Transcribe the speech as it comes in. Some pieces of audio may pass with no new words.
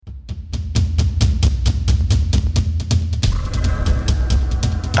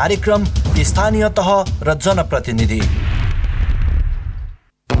कार्यक्रम स्थानीय तह र जनप्रतिनिधि।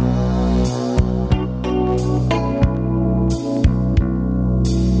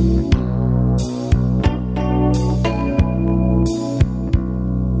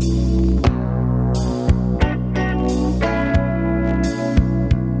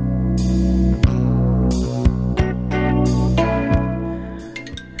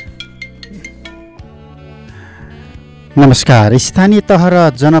 नमस्कार, स्थानीय तह र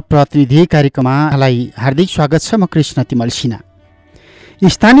जनप्रतिनिधि कार्यक्रममा हार्दिक स्वागत छ। म कृष्ण तिमल सिन्हा।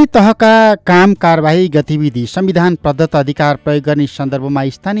 स्थानीय तहका काम कारबाही गतिविधि संविधान प्रदत्त अधिकार प्रयोग गर्ने सन्दर्भमा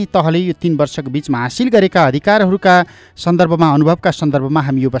स्थानीय तहले यो 3 वर्षको बीचमा हासिल गरेका अधिकारहरूका सन्दर्भमा अनुभवका सन्दर्भमा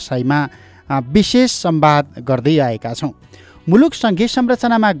हामी यो बसाइमा विशेष संवाद गर्दै आएका छौँ। मुलुक सङ्घीय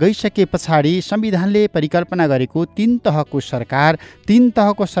संरचनामा गइसके पछाडि संविधानले परिकल्पना गरेको 3 तहको सरकार, 3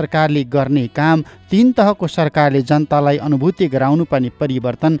 तहको सरकारले गर्ने काम, 3 तहको सरकारले जनतालाई अनुभूति गराउनुपर्ने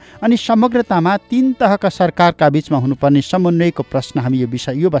परिवर्तन अनि समग्रतामा 3 तहका सरकारका बीचमा हुनुपर्ने समन्वयको प्रश्न हामी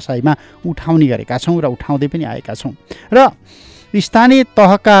यो बसाइमा उठाउने गरेका छौँ र उठाउँदै पनि आएका छौँ। र स्थानीय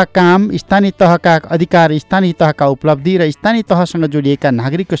तहका काम, स्थानीय तहका अधिकार, स्थानीय तहका उपलब्धि र स्थानीय तहसँग जोडिएका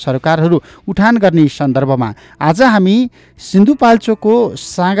नागरिकको सरकारहरू उठान गर्ने सन्दर्भमा आज हामी सिन्धुपाल्चोकको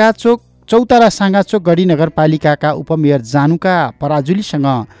चौतारा साङ्गाचोक गढी नगरपालिकाका उपमेयर जानुका पराजुलीसँग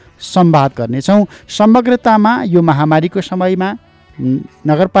संवाद गर्नेछौँ। समग्रतामा यो महामारीको समयमा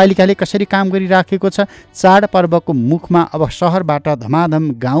नगरपालिकाले कसरी काम गरिराखेको छ, चाडपर्वको मुखमा अब सहरबाट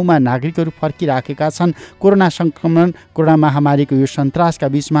धमाधम गाउँमा नागरिकहरू फर्किराखेका छन्। कोरोना सङ्क्रमण, कोरोना महामारीको यो सन्तासका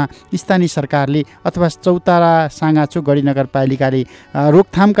बीचमा स्थानीय सरकारले अथवा चौतारा साङ्गाचोक गढी नगरपालिकाले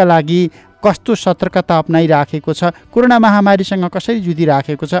रोकथामका लागि कस्तो सतर्कता अपनाइराखेको छ, कोरोना महामारीसँग कसरी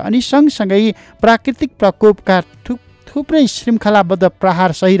जुधिराखेको छ, अनि सँगसँगै प्राकृतिक प्रकोपका थुप्रै श्रृङ्खलाबद्ध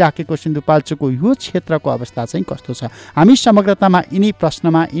प्रहार सहिराखेको सिन्धुपाल्चोकको यो क्षेत्रको अवस्था चाहिँ कस्तो छ। हामी समग्रतामा यिनै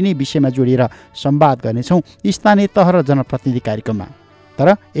प्रश्नमा, यिनै विषयमा जोडिएर संवाद गर्नेछौँ स्थानीय तह र जनप्रतिनिधि कार्यक्रममा।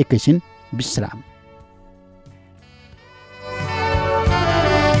 तर एकैछिन विश्राम।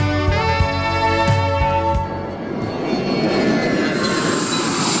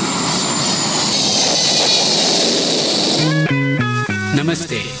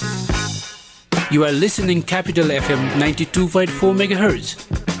 Namaste. You are listening Capital FM 92.4 MHz,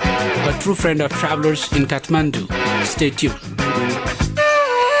 a true friend of travelers in Kathmandu. Stay tuned.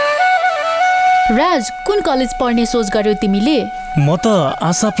 राज, कुन कलेज पढ्ने सोच गर्यौ तिमीले? म त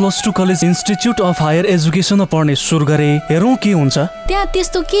आशा +2 कलेज इन्स्टिट्युट अफ हायर एजुकेसनमा पढ्ने सुरु गरे। हेरौँ के हुन्छ। त्यहाँ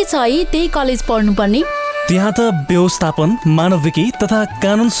त्यस्तो के छ है त्यही कलेज पढ्नुपर्ने? त्यहाँ त व्यवस्थापन, मानविकी तथा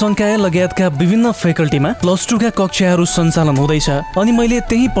कानुन संकाय लगायतका विभिन्न फ्याकल्टीमा +2 का कक्षाहरू सञ्चालन हुँदैछ अनि मैले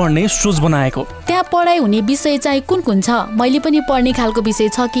त्यही पढ्ने सोच बनाएको। त्यहाँ पढाइ हुने विषय चाहिँ कुन कुन छ? मैले पनि पढ्ने खालको विषय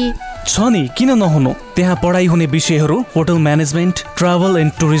छ कि? छ नि, किन नहुनु। त्यहाँ पढाइ हुने विषयहरू hotel management, travel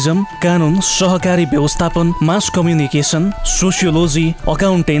and tourism, कानुन, सहकारी व्यवस्थापन, mass communication, sociology,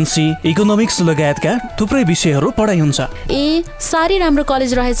 accountancy, economics लगायतका थुप्रै विषयहरू पढाइ हुन्छ। ए, साह्रै राम्रो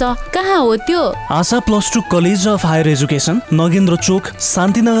कलेज रहेछ। कहाँ हो त्यो? आशा +2 college of higher education, Nagendra चोक,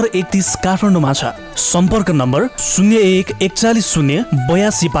 शान्तिनगर 31 काठमाडौँमा छ। सम्पर्क नम्बर 01 41 0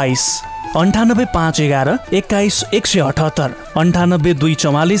 82 22, 98 511 21 178, 98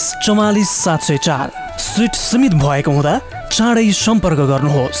 244 44 704। सिट सीमित भएको हुँदा चाँडै सम्पर्क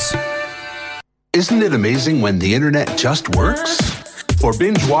गर्नुहोस्। Isn't it amazing when the internet just works? For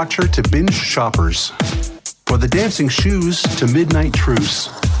binge watcher to binge shoppers, for the dancing shoes to midnight truce,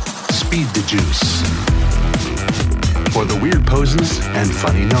 speed the juice. For the weird poses and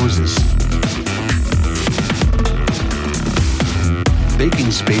funny noses,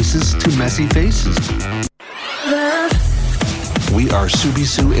 baking spaces to messy faces. We are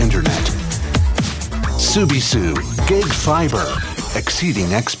Subisu Internet. Subisu, gig fiber,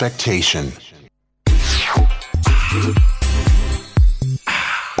 exceeding expectation.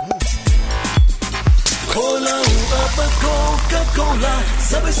 Cola, Coca-Cola,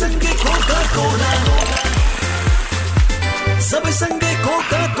 sabe sangue Coca-Cola. सबै सँगै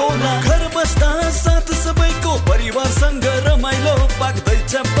Coca Cola, घर बस्दा साथ सबैको परिवारसँग रमाइलो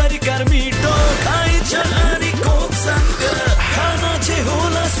पाक्दैछ परिकार मिठो, खाइन्छ अनि कोकसँग खाना चाहिँ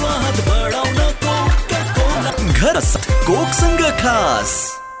होला स्वाद बढाउन कोका-कोला, घर कोकसँग खास।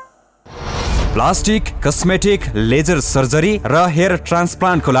 प्लास्टिक, कस्मेटिक, लेजर सर्जरी र हेयर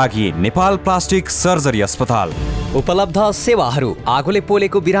ट्रान्सप्लान्टको लागि नेपाल प्लास्टिक सर्जरी अस्पताल। उपलब्ध सेवाहरू: आगोले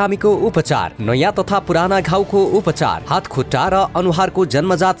पोलेको बिरामीको उपचार, नयाँ तथा पुराना घाउको उपचार, हात खुट्टा र अनुहारको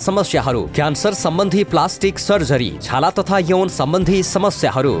जन्मजात समस्याहरू, क्यान्सर सम्बन्धी प्लास्टिक सर्जरी, छाला तथा यौन सम्बन्धी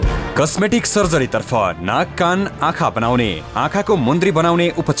समस्याहरू। कस्मेटिक सर्जरी तर्फ नाक, कान, आँखा बनाउने, आँखाको मुन्द्री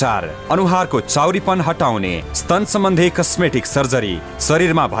बनाउने उपचार, अनुहारको चाउरीपन हटाउने, स्तन सम्बन्धी कस्मेटिक सर्जरी,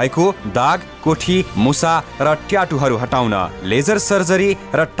 शरीरमा भएको दाग, कोठी, मुसा र ट्याटुहरू हटाउन, लेजर सर्जरी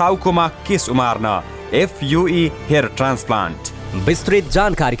र टाउकोमा केश उमार्न, FUE हेयर ट्रान्सप्लान्ट। विस्तृत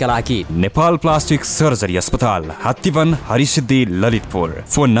जानकारीका लागि नेपाल प्लास्टिक सर्जरी अस्पताल, Hattiban, Harisiddhi, Lalitpur.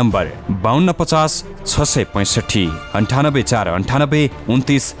 Phone number 5250 665 98498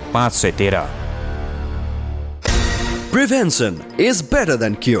 29 513। Prevention is better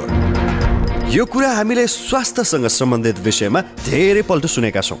than cure. यो कुरा हामीले स्वास्थ्यसँग सम्बन्धित विषयमा धेरै पल्ट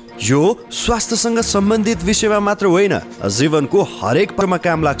सुनेका छौँ। यो स्वास्थ्यसँग सम्बन्धित विषयमा मात्र होइन, जीवनको हरेक परमा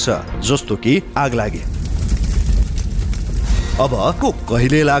काम लाग्छ, जस्तो कि आगलागी। अब को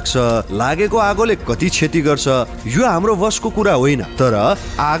कहिले लाग्छ, लागेको आगोले कति क्षति गर्छ, यो हाम्रो वशको कुरा होइन। तर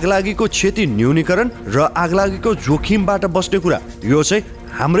आगलागीको क्षति न्यूनीकरण र आगलागीको जोखिमबाट बस्ने कुरा, यो चाहिँ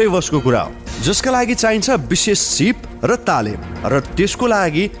हाम्रै वशको कुरा हो, जसका लागि चाहिन्छ विशेष सिप र तालिम। र त्यसको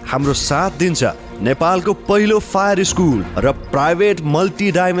लागि हाम्रो साथ दिन्छ नेपालको पहिलो फायर स्कुल र private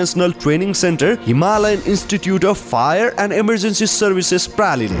multi dimensional training centre Himalayan institute of fire and emergency services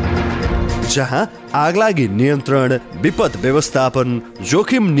प्रालिले, जहाँ आगलागी नियन्त्रण, विपद व्यवस्थापन,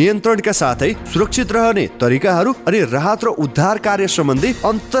 जोखिम नियन्त्रणका साथै सुरक्षित रहने तरिकाहरू अनि राहत र उद्धार कार्य सम्बन्धी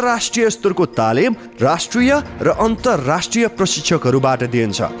अन्तर्राष्ट्रिय स्तरको तालिम राष्ट्रिय र अन्तर्राष्ट्रिय प्रशिक्षकहरूबाट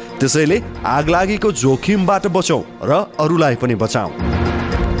दिइन्छ। त्यसैले आगलागीको जोखिमबाट बचौँ र अरूलाई पनि बचाऊ।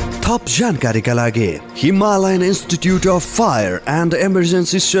 थप जानकारीका लागि Himalayan institute of fire and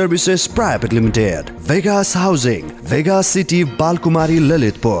emergency services private limited, Vegas housing, Vegas city, Balkumari,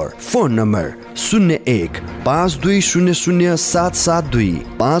 Lalitpur. Phone number 01 5200 772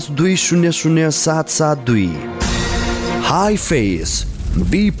 5200 772। High face,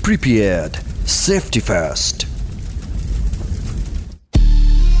 be prepared, safety first.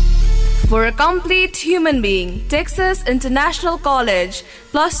 For a complete human being, Texas International College,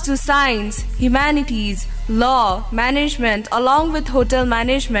 +2 Science, Humanities, Law, Management, along with Hotel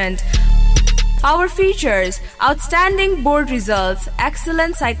Management. Our features: outstanding board results,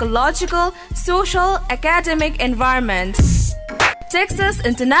 excellent psychological, social, academic environment. Texas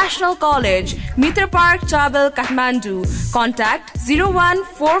International College, Mitra Park, Chabel, Kathmandu. Contact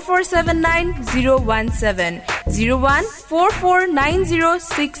 014479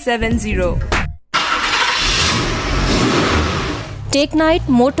 014490670. टेकनाइट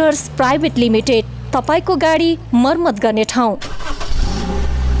Motors private limited, तपाईको गाडी मर्मत गर्ने ठाउँ।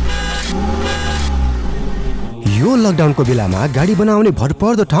 यो लकडाउनको बेलामा गाडी बनाउने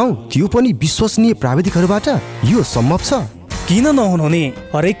भरपर्दो ठाउँ, त्यो पनि विश्वसनीय प्राविधिकहरूबाट, यो सम्भव छ। किन नहुने?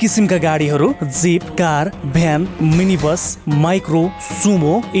 हरेक किसिमका गाडीहरू, zip, car, van, mini bus, micro,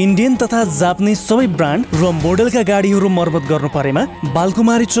 Sumo, Indian तथा जापानिज सबै ब्रान्ड र मोडलका गाडीहरू मर्मत गर्नु परेमा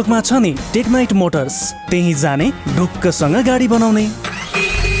बालकुमारी चोकमा छ नि टेकनाइट मोटर्स। त्यही जाने, ढुक्कसँग गाडी बनाउने।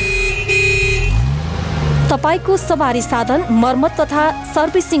 तपाईको सवारी साधन मर्मत तथा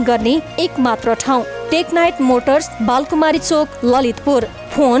सर्भिसिङ गर्ने एक मात्र ठाउँ, टेकनाइट मोटर्स, बालकुमारी चोक, ललितपुर।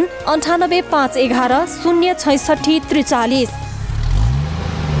 फोन 9851 066 43।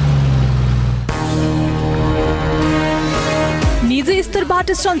 निजी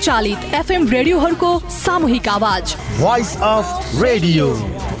स्तरबाट सञ्चालित FM रेडियोहरूको सामूहिक आवाज, भोइस अफ रेडियो,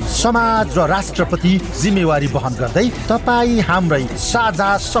 समाज र राष्ट्रप्रति जिम्मेवारी वहन गर्दै तपाईँ हाम्रै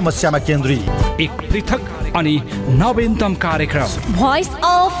साझा समस्यामा केन्द्रित एक पृथक अनि नवीनतम कार्यक्रम भोइस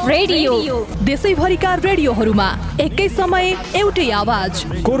अफ रेडियो। देशैभरिका रेडियोहरूमा एकै समय एउटै आवाज,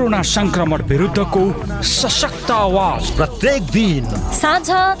 कोरोना संक्रमण विरुद्धको सशक्त आवाज, प्रत्येक दिन साँझ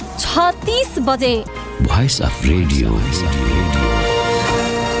 6:30 बजे। Voice of radio.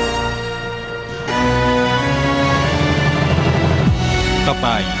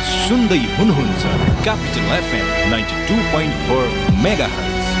 तपाईँ सुन्दै हुनुहुन्छ क्यापिटल FM 92.4 मेगाहर्ज।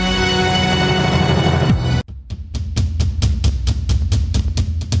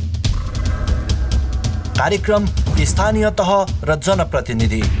 कार्यक्रम स्थानीय तह र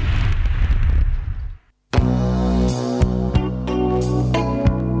जनप्रतिनिधि।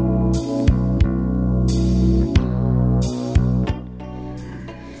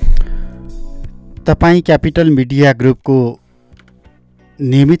 तपाईँ क्यापिटल मिडिया ग्रुपको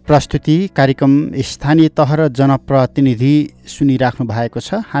नियमित प्रस्तुति कार्यक्रम स्थानीय तह र जनप्रतिनिधि सुनिराख्नु भएको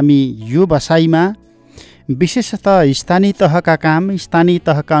छ। हामी यो बसाइमा विशेषतः स्थानीय तहका काम, स्थानीय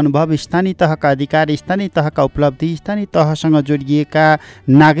तहका अनुभव, स्थानीय तहका अधिकार, स्थानीय तहका उपलब्धि, स्थानीय तहसँग जोडिएका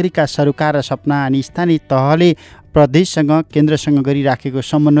नागरिकका सरोकार र सपना अनि स्थानीय तहले प्रदेशसँग केन्द्रसँग गरिराखेको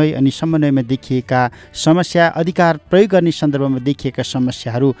समन्वय अनि समन्वयमा देखिएका समस्या, अधिकार प्रयोग गर्ने सन्दर्भमा देखिएका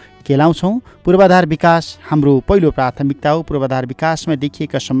समस्याहरू केलाउँछौँ। पूर्वाधार विकास हाम्रो पहिलो प्राथमिकता हो। पूर्वाधार विकासमा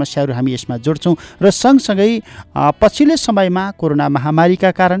देखिएका समस्याहरू हामी यसमा जोड्छौँ र सँगसँगै पछिल्लो समयमा कोरोना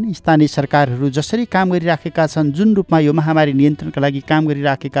महामारीका कारण स्थानीय सरकारहरू जसरी काम गरिराखेका छन्, जुन रूपमा यो महामारी नियन्त्रणका लागि काम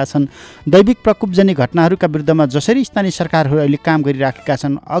गरिराखेका छन्, दैविक प्रकोपजन्य घटनाहरूका विरुद्धमा जसरी स्थानीय सरकारहरू अहिले काम गरिराखेका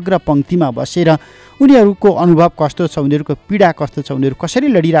छन्, अग्रपङ्क्तिमा बसेर उनीहरूको अनुभव कस्तो छ, उनीहरूको पीडा कस्तो छ, उनीहरू कसरी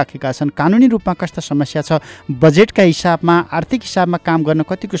लडिराखेका छन्, कानुनी रूपमा कस्ता समस्या छ, बजेटका हिसाबमा आर्थिक हिसाबमा काम गर्न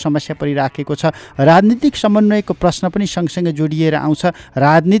कतिको समस्या परिराखेको छ, राजनीतिक समन्वयको प्रश्न पनि सँगसँगै जोडिएर आउँछ,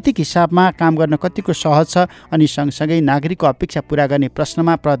 राजनीतिक हिसाबमा काम गर्न कतिको सहज छ, अनि सँगसँगै नागरिकको अपेक्षा पुरा गर्ने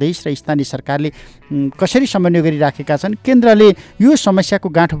प्रश्नमा प्रदेश र स्थानीय सरकारले कसरी समन्वय गरिराखेका छन्, केन्द्रले यो समस्याको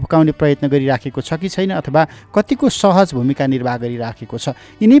गाँठो फुकाउने प्रयत्न गरिराखेको छ कि छैन, अथवा कतिको सहज भूमिका निर्वाह गरिराखेको छ,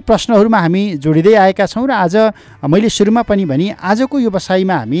 यिनै प्रश्नहरूमा हामी जोडिँदै आएका छौँ। र आज मैले सुरुमा पनि भने आजको यो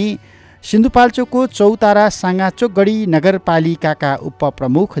बसाइमा हामी सिन्धुपाल्चोकको चौतारा साङ्गा चोकगढी नगरपालिकाका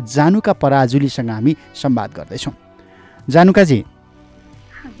उपप्रमुख जानुका पराजुलीसँग हामी संवाद गर्दैछौँ। जानुकाजी,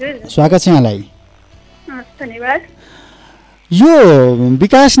 स्वागत छ यहाँलाई। धन्यवाद। यो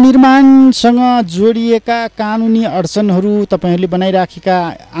विकास निर्माणसँग जोडिएका कानुनी अडचनहरू, तपाईँहरूले बनाइराखेका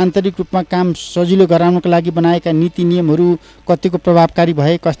आन्तरिक रूपमा काम सजिलो गराउनको लागि बनाएका नीति नियमहरू कतिको प्रभावकारी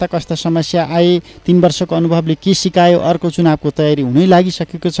भए, कस्ता कस्ता समस्या आए, 3 वर्षको अनुभवले के सिकायो, अर्को चुनावको तयारी हुनै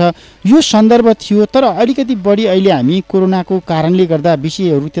लागिसकेको छ, यो सन्दर्भ थियो। तर अलिकति बढी अहिले हामी कोरोनाको कारणले गर्दा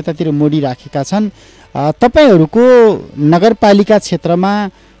विषयहरू त्यतातिर मोडिराखेका छन्। तपाईँहरूको नगरपालिका क्षेत्रमा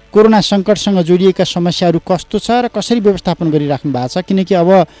कोरोना सङ्कटसँग जोडिएका समस्याहरू कस्तो छ र कसरी व्यवस्थापन गरिराख्नु भएको छ? किनकि अब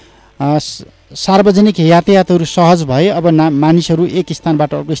सार्वजनिक यातायातहरू सहज भए, अब मानिसहरू एक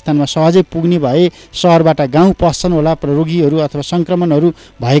स्थानबाट अर्को स्थानमा सहजै पुग्ने भए, सहरबाट गाउँ पस्छन् होला रोगीहरू अथवा सङ्क्रमणहरू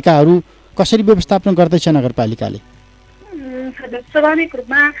भएकाहरू, कसरी व्यवस्थापन गर्दैछ नगरपालिकाले? स्वाभाविक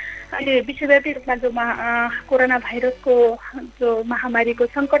रूपमा अहिले विश्वव्यापी रूपमा जो कोरोना भाइरसको जो महामारीको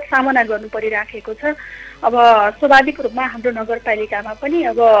सङ्कट सामना गर्नु परिराखेको छ, अब स्वाभाविक रूपमा हाम्रो नगरपालिकामा पनि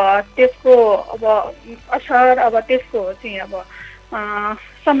अब त्यसको अब असर, अब त्यसको चाहिँ अब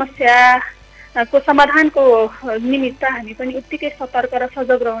समस्याको समाधानको निमित्त हामी पनि उत्तिकै सतर्क र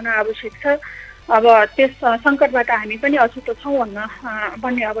सजग रहन आवश्यक छ। अब त्यस सङ्कटबाट हामी पनि अछुतो छौँ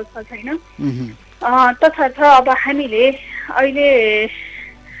भन्ने अवस्था छैन। तसर्थ अब हामीले अहिले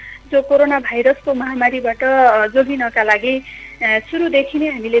जो कोरोना भाइरसको महामारीबाट जोगिनका लागि सुरुदेखि नै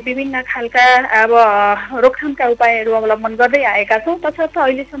हामीले विभिन्न खालका अब रोकथामका उपायहरू अवलम्बन गर्दै आएका छौँ। तसर्थ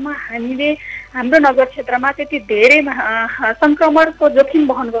अहिलेसम्म हामीले हाम्रो नगर क्षेत्रमा त्यति धेरै सङ्क्रमणको जोखिम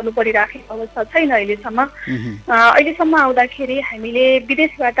वहन गर्नु परिराखेको अवस्था छैन अहिलेसम्म। अहिलेसम्म आउँदाखेरि हामीले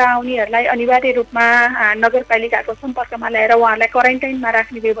विदेशबाट आउनेहरूलाई अनिवार्य रूपमा नगरपालिकाको सम्पर्कमा ल्याएर उहाँहरूलाई क्वारेन्टाइनमा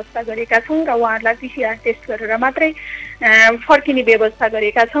राख्ने व्यवस्था गरेका छौँ र उहाँहरूलाई PCR टेस्ट गरेर मात्रै फर्किने व्यवस्था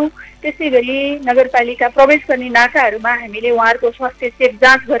गरेका छौँ। त्यसै गरी नगरपालिका प्रवेश गर्ने नाकाहरूमा हामीले उहाँहरूको स्वास्थ्य चेक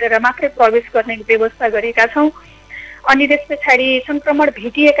जाँच गरेर मात्रै प्रवेश गर्ने व्यवस्था गरेका छौँ। अनि त्यस पछाडि सङ्क्रमण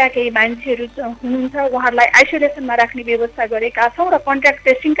भेटिएका केही मान्छेहरू हुनुहुन्छ, उहाँहरूलाई आइसोलेसनमा राख्ने व्यवस्था गरेका छौँ र कन्ट्याक्ट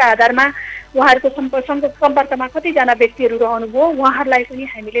ट्रेसिङका आधारमा उहाँहरूको सम्पर्कमा कतिजना व्यक्तिहरू रहनुभयो उहाँहरूलाई पनि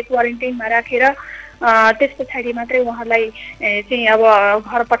हामीले क्वारेन्टाइनमा राखेर त्यस पछाडि मात्रै उहाँहरूलाई चाहिँ अब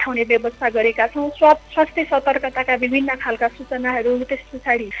घर पठाउने व्यवस्था गरेका छौँ। स्वास्थ्य सतर्कताका विभिन्न खालका सूचनाहरू, त्यस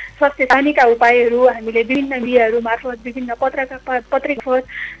पछाडि स्वास्थ्य हानिका उपायहरू हामीले विभिन्न मिडियाहरू मार्फत, विभिन्न पत्रिका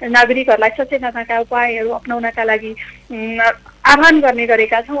नागरिकहरूलाई सचेतनताका उपायहरू अपनाउनका लागि आह्वान गर्ने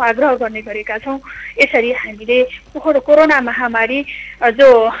गरेका छौँ, आग्रह गर्ने गरेका छौँ। यसरी हामीले कोरोना महामारी जो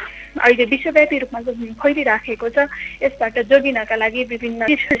अहिले विश्वव्यापी रूपमा जो फैलिराखेको छ यसबाट जोगिनका लागि विभिन्न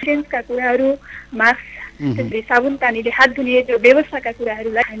डिस्टेन्सका कुराहरू, मास्क, साबुन पानीले हात धुने जो व्यवस्थाका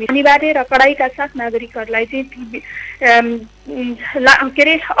कुराहरूलाई हामी अनिवार्य र कडाइका साथ नागरिकहरूलाई चाहिँ के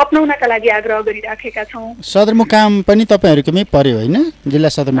अरे अपनाउनका लागि आग्रह गरिराखेका छौँ। सदरमुकाम पनि तपाईँहरूकोमै पर्यो होइन? जिल्ला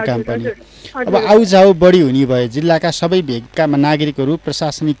सदरमुकाम पनि अब आउजाउ बढी हुने भए जिल्लाका सबै भेगका नागरिकहरू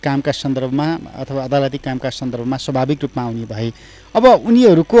प्रशासनिक कामका सन्दर्भमा अथवा अदालती कामका सन्दर्भमा स्वाभाविक रूपमा आउने भए अब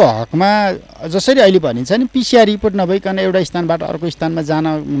उनीहरूको हकमा जसरी अहिले भनिन्छ नि PCR रिपोर्ट नभइकन एउटा स्थानबाट अर्को स्थानमा जान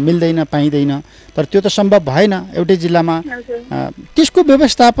मिल्दैन, पाइँदैन, तर त्यो त सम्भव भएन एउटै जिल्लामा। त्यसको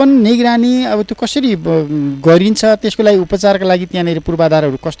व्यवस्थापन, निगरानी अब त्यो कसरी गरिन्छ, त्यसको लागि उपचारका लागि त्यहाँनिर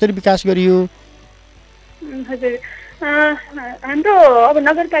पूर्वाधारहरू कसरी विकास गरियो? हजुर, हाम्रो अब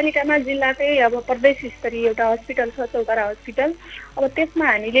नगरपालिकामा जिल्लाकै अब प्रदेश स्तरीय एउटा हस्पिटल छ, चौतारा हस्पिटल। अब त्यसमा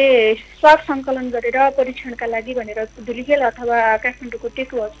हामीले स्वाब सङ्कलन गरेर परीक्षणका लागि भनेर धुलिखेल अथवा काठमाडौँको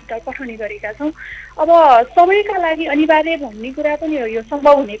टेकु हस्पिटल पठाउने गरेका छौँ। अब सबैका लागि अनिवार्य भन्ने कुरा पनि हो, यो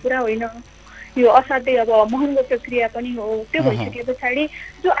सम्भव हुने कुरा होइन, यो असाध्यै अब महँगो प्रक्रिया पनि हो। त्यो भइसके पछाडि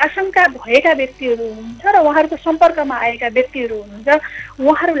जो आशंका भएका व्यक्तिहरू हुनुहुन्छ र उहाँहरूको सम्पर्कमा आएका व्यक्तिहरू हुनुहुन्छ,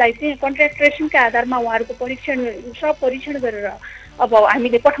 उहाँहरूलाई चाहिँ कन्ट्याक्ट ट्रेसिङका आधारमा उहाँहरूको परीक्षण गरेर अब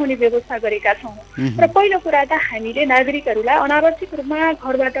हामीले पठाउने व्यवस्था गरेका छौँ। र पहिलो कुरा त हामीले नागरिकहरूलाई अनावश्यक रूपमा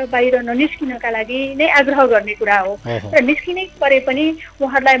घरबाट बाहिर ननिस्किनका लागि नै आग्रह गर्ने कुरा हो। र निस्किनै परे पनि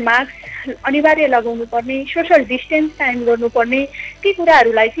उहाँहरूलाई मास्क अनिवार्य लगाउनु पर्ने, सोसल डिस्टेन्स कायम गर्नुपर्ने, ती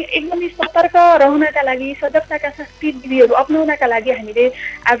कुराहरूलाई चाहिँ एकदमै सतर्क रहनका लागि, सजगताका साथ ती विधिहरू अपनाउनका लागि हामीले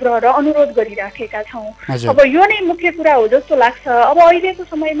आग्रह र अनुरोध गरिराखेका छौँ। अब यो नै मुख्य कुरा हो जस्तो लाग्छ। अब अहिलेको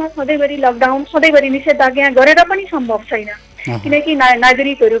समयमा सधैँभरि लकडाउन, सधैँभरि निषेधाज्ञा गरेर पनि सम्भव छैन, किनकि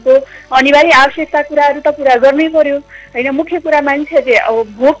नागरिकहरूको अनिवार्य आवश्यकता कुराहरू त पुरा गर्नै पर्यो होइन। मुख्य कुरा मान्छेले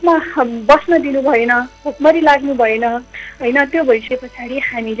अब भोकमा बस्न दिनु भएन, भोकमरी लाग्नु भएन होइन। त्यो भइसके पछाडि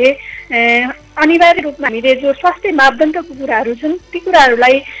हामीले अनिवार्य रूपमा हामीले जो स्वास्थ्य मापदण्डको कुराहरू छन् ती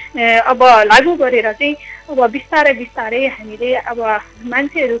कुराहरूलाई अब लागू गरेर चाहिँ अब बिस्तारै बिस्तारै हामीले अब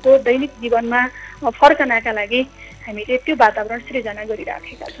मान्छेहरूको दैनिक जीवनमा फर्कनका लागि हामीले त्यो वातावरण सृजना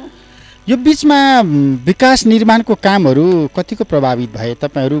गरिराखेका छौँ। यो बिचमा विकास निर्माणको कामहरू कतिको प्रभावित भए?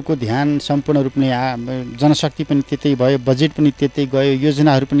 तपाईँहरूको ध्यान सम्पूर्ण रूपले जनशक्ति पनि त्यतै भयो, बजेट पनि त्यतै गयो,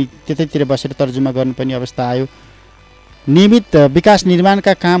 योजनाहरू पनि त्यतैतिर बसेर तर्जुमा गर्नुपर्ने अवस्था आयो। नियमित विकास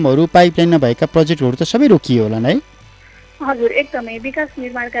निर्माणका कामहरू, पाइपलाइन नभएका प्रोजेक्टहरू त सबै रोकियो होला है? हजुर, एकदमै विकास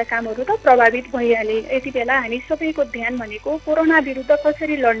निर्माणका कामहरू त प्रभावित भइहाले। यति बेला हामी सबैको ध्यान भनेको कोरोना विरुद्ध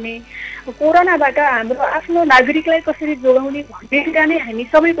कसरी लड्ने, कोरोनाबाट हाम्रो आफ्नो नागरिकलाई कसरी जोगाउने भन्ने कुरा नै हामी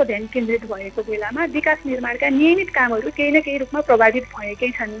सबैको ध्यान केन्द्रित भएको बेलामा विकास निर्माणका नियमित कामहरू केही न केही रूपमा प्रभावित भएकै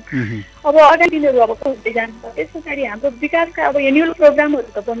छन्। अब अगाडि दिनहरू अब हुँदै जान्छ, त्यस पछाडि हाम्रो विकासका अब एनुअल प्रोग्रामहरू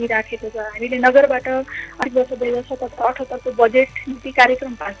त बनिराखेको छ। हामीले नगरबाट 2017-2078 को बजेट नीति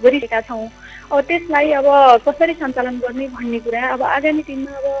कार्यक्रम पास गरिरहेका छौँ। अब त्यसलाई अब कसरी सञ्चालन गर्ने भन्ने कुरा अब आगामी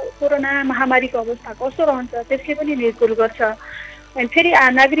दिनमा अब कोरोना महामारीको अवस्था कस्तो रहन्छ त्यसले पनि निर्भर गर्छ। अनि फेरि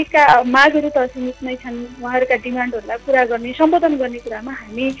नागरिकका मागहरू त सीमित नै छन्, उहाँहरूका डिमान्डहरूलाई पुरा गर्ने, सम्बोधन गर्ने कुरामा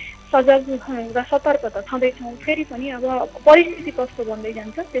हामी सजग र सतर्क त छँदैछौँ। फेरि पनि अब परिस्थिति कस्तो बन्दै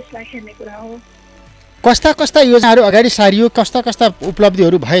जान्छ त्यसलाई हेर्ने कुरा हो। कस्ता कस्ता योजनाहरू अगाडि सारियो, कस्ता कस्ता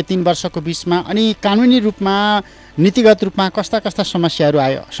उपलब्धिहरू भए 3 वर्षको बिचमा, अनि कानुनी रूपमा नीतिगत रूपमा कस्ता कस्ता समस्याहरू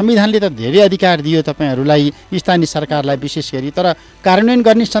आयो? संविधानले त धेरै अधिकार दियो तपाईँहरूलाई, स्थानीय सरकारलाई विशेष गरी, तर कार्यान्वयन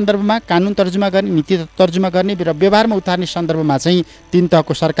गर्ने सन्दर्भमा, कानुन तर्जुमा गर्ने, नीति तर्जुमा गर्ने र व्यवहारमा उतार्ने सन्दर्भमा चाहिँ 3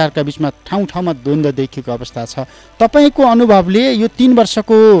 तहको सरकारका बिचमा ठाउँ ठाउँमा द्वन्द्व देखिएको अवस्था छ। तपाईँको अनुभवले यो 3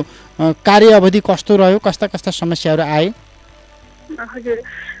 वर्षको कार्य अवधि कस्तो रह्यो, कस्ता कस्ता समस्याहरू आए? हजुर,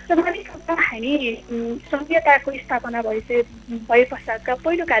 हामी संघीयताको स्थापना भए पश्चातका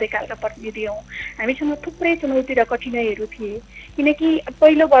पहिलो कार्यकालका प्रतिनिधि हौँ। हामीसँग थुप्रै चुनौती र कठिनाइहरू थिए, किनकि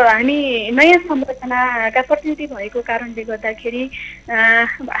पहिलो हामी नयाँ संरचनाका प्रतिनिधि भएको कारणले गर्दाखेरि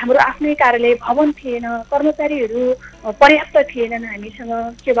हाम्रो आफ्नै कार्यालय भवन थिएन, कर्मचारीहरू पर्याप्त थिएनन् हामीसँग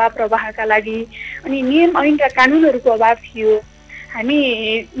सेवा प्रवाहका लागि, अनि नियम ऐन र कानुनहरूको अभाव थियो। हामी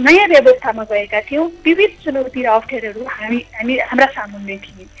नयाँ व्यवस्थामा गएका थियौँ, विविध चुनौती र अप्ठ्याराहरू हाम्रा सामुन्ने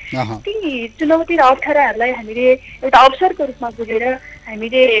थिए। ती चुनौती र अप्ठ्याराहरूलाई हामीले एउटा अवसरको रूपमा बुझेर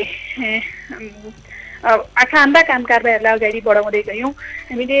हामीले हाम्रा काम कारबाहीहरूलाई अगाडि बढाउँदै गयौँ।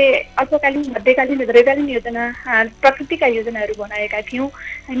 हामीले अल्पकालीन, मध्यकालीन, दीर्घकालीन योजना, प्रकृतिका योजनाहरू बनाएका थियौँ।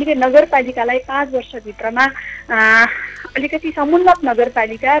 हामीले नगरपालिकालाई 5 वर्षभित्रमा अलिकति समुन्नत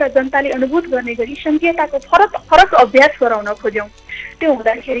नगरपालिका र जनताले अनुभूत गर्ने गरी सङ्घीयताको फरक अभ्यास गराउन खोज्यौँ। त्यो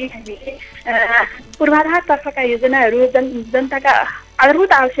हुँदाखेरि हामीले पूर्वाधारतर्फका योजनाहरू, जनताका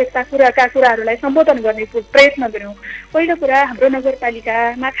आधारभूत आवश्यकता कुराहरूलाई सम्बोधन गर्ने प्रयत्न गऱ्यौँ। पहिलो कुरा, हाम्रो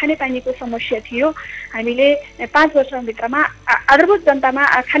नगरपालिकामा खानेपानीको समस्या थियो। हामीले 5 वर्षभित्रमा आधारभूत जनतामा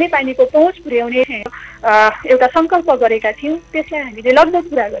खानेपानीको पहुँच पुर्याउने एउटा सङ्कल्प गरेका थियौँ। त्यसलाई हामीले लगभग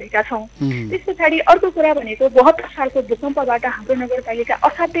पुरा गरेका छौँ। त्यस पछाडि अर्को कुरा भनेको 72 सालको भूकम्पबाट हाम्रो नगरपालिका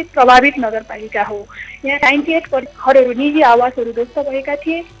असाध्यै प्रभावित नगरपालिका हो। यहाँ 98 घरहरू, निजी आवासहरू ध्वस्त भएका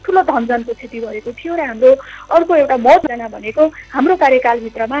थिए, ठुलो धनजनको क्षति भएको थियो। र हाम्रो अर्को एउटा महत्त्वपूर्ण भनेको हाम्रो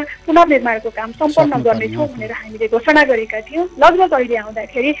कार्यकालभित्रमा पुनर्निर्माणको काम सम्पन्न गर्नेछौँ भनेर हामीले घोषणा गरेका थियौँ। लगभग अहिले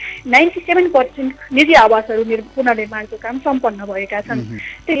आउँदाखेरि 97% निजी आवासहरू पुनर्निर्माणको काम सम्पन्न भएका छन्।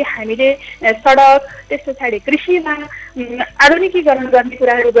 त्यसले हामीले सडक त्यस पछाडि कृषिमा आधुनिकीकरण गर्ने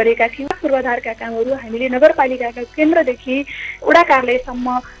कुराहरू गरेका थियौँ। पूर्वाधारका कामहरू हामीले नगरपालिकाका केन्द्रदेखि वडा कार्यालयसम्म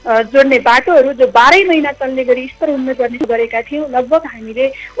जोड्ने बाटोहरू जो 12 महिना चल्ने गरी स्तर उन्नत गर्ने गरेका थियौँ। लगभग हामीले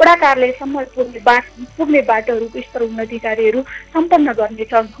वडा कार्यालयसम्म पुग्ने बाटोहरूको स्तर उन्नति कार्यहरू सम्पन्न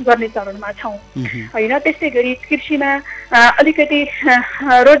गर्ने चरणमा छौँ होइन। त्यस्तै गरी कृषिमा अलिकति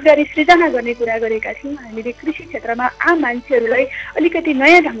रोजगारी सृजना गर्ने कुरा गरेका थियौँ। हामीले कृषि क्षेत्रमा आम मान्छेहरूलाई अलिकति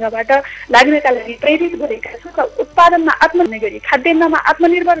नयाँ ढङ्गबाट लाग्नका लागि प्रेरित गरेका छौँ र उत्पादनमा आत्मनिर्भर गरी खाद्यान्नमा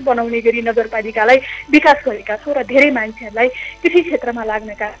आत्मनिर्भर बनाउने गरी नगरपालिकालाई विकास गरेका छौँ र धेरै मान्छेहरूलाई कृषि क्षेत्रमा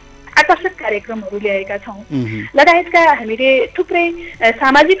लाग्नका आकर्षक कार्यक्रमहरू ल्याएका छौँ। लगायतका हामीले थुप्रै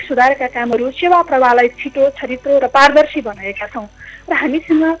सामाजिक सुधारका कामहरू सेवा प्रवाहलाई छिटो छरितो र पारदर्शी बनाएका छौँ र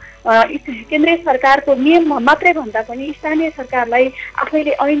हामीसँग केन्द्रीय सरकारको नियम मात्रै भन्दा पनि स्थानीय सरकारलाई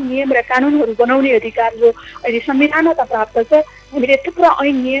आफैले ऐन नियम र कानुनहरू बनाउने अधिकार जो अहिले संविधानमा प्राप्त छ। हामीले थुप्रो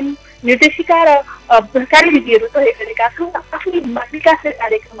ऐन नियम निर्देशिका र कार्यविधिहरू तय गरेका छौँ र आफ्नै विकासका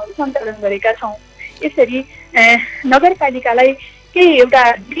कार्यक्रमहरू सञ्चालन गरेका छौँ। यसरी नगरपालिकालाई केही एउटा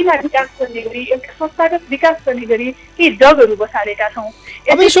बिना विकास गर्ने गरी एउटा संस्थागत विकास गर्ने गरी केही जगहरू बसालेका छौँ।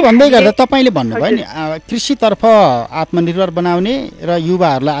 अब यसो भन्दै गर्दा तपाईँले भन्नुभयो नि कृषितर्फ आत्मनिर्भर बनाउने र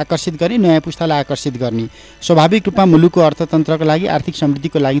युवाहरूलाई आकर्षित गर्ने नयाँ पुस्तालाई आकर्षित गर्ने स्वाभाविक रूपमा मुलुकको अर्थतन्त्रको लागि आर्थिक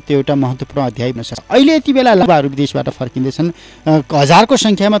समृद्धिको लागि त्यो एउटा महत्त्वपूर्ण अध्याय हुन सक्छ। अहिले यति बेला युवाहरू विदेशबाट फर्किँदैछन्, हजारको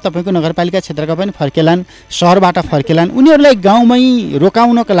सङ्ख्यामा तपाईँको नगरपालिका क्षेत्रका पनि फर्केलान्, सहरबाट फर्केलान्। उनीहरूलाई गाउँमै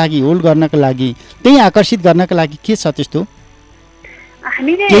रोकाउनको लागि होल्ड गर्नको लागि त्यही आकर्षित गर्नको लागि के छ त्यस्तो?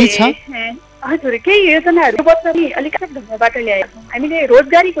 हामीले हजुर केही योजनाहरू पनि अलिक ढङ्गबाट ल्याएका छौँ। हामीले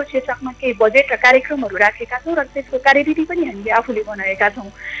रोजगारीको शीर्षकमा केही बजेट र कार्यक्रमहरू राखेका छौँ र त्यसको कार्यविधि पनि हामीले आफूले बनाएका छौँ।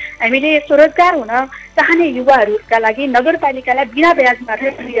 हामीले स्वरोजगार हुन चाहने युवाहरूका लागि नगरपालिकालाई बिना ब्याजमा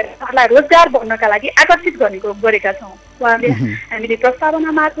उहाँलाई रोजगार बन्नका लागि आकर्षित गरेका छौँ। हामीले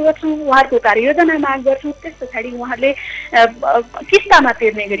प्रस्तावना माग गर्छौँ, उहाँहरूको कार्ययोजना माग गर्छौँ। त्यस पछाडि उहाँहरूले किस्तामा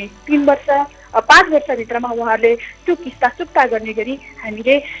तिर्ने गरी 3 वर्ष 5 वर्षभित्रमा उहाँहरूले त्यो किस्ता चुक्ता गर्ने गरी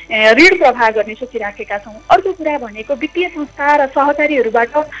हामीले ऋण प्रवाह गर्ने सोचिराखेका छौँ। अर्को कुरा भनेको वित्तीय संस्था र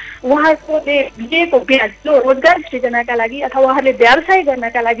सहकारीहरूबाट उहाँहरूले लिएको ब्याज जो रोजगार सृजनाका लागि अथवा उहाँहरूले व्यवसाय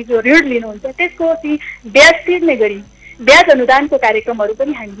गर्नका लागि जो ऋण लिनुहुन्छ त्यसको ब्याज तिर्ने गरी ब्याज अनुदानको कार्यक्रमहरू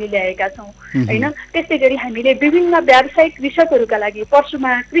पनि हामीले ल्याएका छौँ होइन। त्यस्तै गरी हामीले विभिन्न व्यावसायिक कृषकहरूका लागि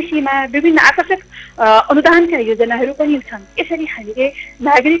पशुमा कृषिमा विभिन्न आकर्षक अनुदानका योजनाहरू पनि छन्। यसरी हामीले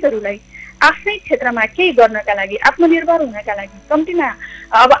नागरिकहरूलाई आफ्नै क्षेत्रमा केही गर्नका लागि आत्मनिर्भर हुनका लागि कम्तीमा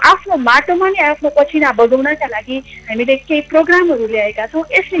अब आफ्नो माटोमा नै आफ्नो पसिना बगाउनका लागि हामीले केही प्रोग्रामहरू ल्याएका छौँ।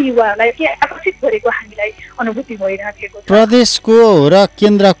 यसले युवाहरूलाई के आकर्षित गरेको हामीलाई अनुभूति भइराखेको छ। प्रदेशको र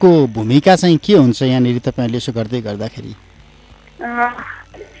केन्द्रको भूमिका चाहिँ के हुन्छ यहाँनिर तपाईँले यसो गर्दै गर्दाखेरि?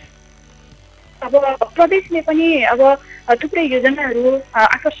 अब प्रदेशले पनि अब थुप्रै योजनाहरू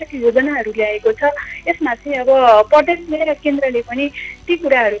आकर्षक योजनाहरू ल्याएको छ। यसमा चाहिँ अब प्रदेशले र केन्द्रले पनि ती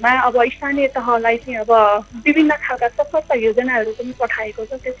कुराहरूमा अब स्थानीय तहलाई चाहिँ अब विभिन्न खालका सशक्त योजनाहरू पनि पठाएको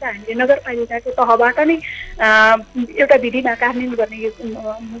छ। त्यसलाई हामीले नगरपालिकाको तहबाट नै एउटा विधिमा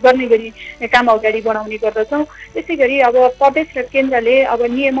कार्यान्वयन गर्ने गरी काम अगाडि बढाउने गर्दछौँ। त्यसै गरी अब प्रदेश र केन्द्रले अब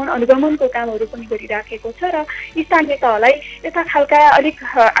नियमन अनुगमनको कामहरू पनि गरिराखेको छ र स्थानीय तहलाई यस्ता खालका अलिक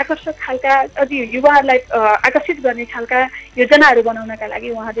आकर्षक खालका अझै युवाहरूलाई आकर्षित गर्ने खालका योजनाहरू बनाउनका लागि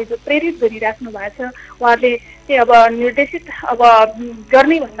उहाँले जो प्रेरित गरिराख्नु भएको छ। उहाँहरूले चाहिँ अब निर्देशित अब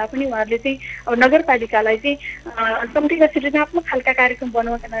गर्ने भन्दा पनि उहाँहरूले चाहिँ अब नगरपालिकालाई चाहिँ कम्तीमा सृजनात्मक खालका कार्यक्रम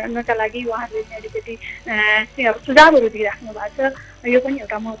बनाउनका लागि उहाँहरूले चाहिँ अलिकति चाहिँ अब सुझावहरू दिइराख्नु भएको छ। यो पनि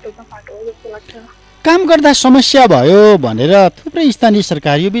एउटा महत्त्वपूर्ण पाटो हो जस्तो लाग्छ। काम गर्दा समस्या भयो भनेर थुप्रै स्थानीय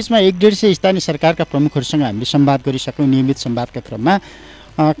सरकार यो बिचमा 150 स्थानीय सरकारका प्रमुखहरूसँग हामीले संवाद गरिसक्यौँ। नियमित संवादका क्रममा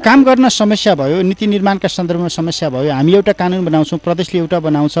काम गर्न समस्या भयो, नीति निर्माणका सन्दर्भमा समस्या भयो, हामी एउटा कानुन बनाउँछौँ, प्रदेशले एउटा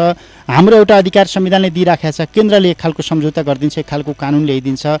बनाउँछ, हाम्रो एउटा अधिकार संविधानले दिइराखेको छ, केन्द्रले एक खालको सम्झौता गरिदिन्छ, एक खालको कानुन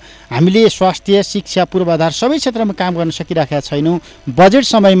ल्याइदिन्छ, हामीले स्वास्थ्य शिक्षा पूर्वाधार सबै क्षेत्रमा काम गर्न सकिराखेका छैनौँ, बजेट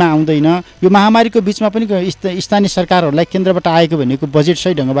समयमा आउँदैन। यो महामारीको बिचमा पनि स्थानीय सरकारहरूलाई केन्द्रबाट आएको भनेको बजेट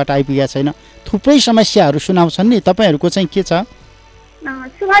सही ढङ्गबाट आइपुगेको छैन। थुप्रै समस्याहरू सुनाउँछन् नि, तपाईँहरूको चाहिँ के छ?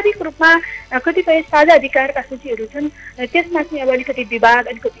 स्वाभाविक रूपमा कतिपय साझा अधिकारका सूचीहरू छन्, त्यसमा चाहिँ अब अलिकति विवाद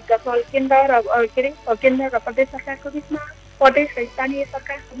अलिकति दखल केन्द्र र प्रदेश सरकारको बिचमा प्रदेश र स्थानीय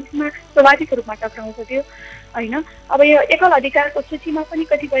सरकारको बिचमा स्वाभाविक रूपमा टक्राउँछ त्यो होइन। अब यो एकल अधिकारको सूचीमा पनि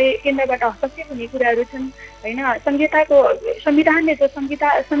कतिपय केन्द्रबाट हस्तक्षेप हुने कुराहरू छन् होइन। संविधानले जो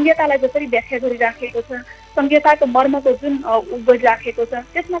संहितालाई जसरी व्याख्या गरिराखेको छ, संहिताको मर्मको जुन गरिराखेको छ,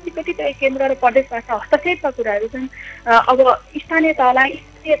 त्यसमा चाहिँ कतिपय केन्द्र र प्रदेशबाट हस्तक्षेपका कुराहरू छन्। अब स्थानीय तहलाई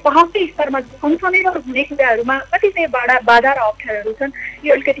तहकै स्तरमा सँगसँगै हुने कुराहरूमा कतिपय बाधा र अप्ठ्याराहरू छन्।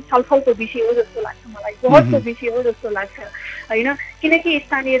 यो अलिकति छलफलको विषय हो जस्तो लाग्छ मलाई, बहसको विषय हो जस्तो लाग्छ होइन। किनकि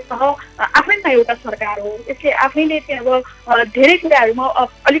स्थानीय तह आफैमा एउटा सरकार हो, यसले आफैले चाहिँ अब धेरै कुराहरूमा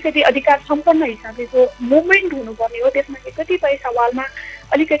अलिकति अधिकार सम्पन्न हिसाबलेको मुभमेन्ट हुनुपर्ने हो। त्यसमा चाहिँ कतिपय सवालमा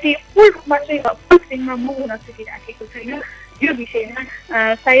अलिकति फुल रूपमा चाहिँ फुल स्विङमा मुभ हुन सकिराखेको छैन। यो विषयमा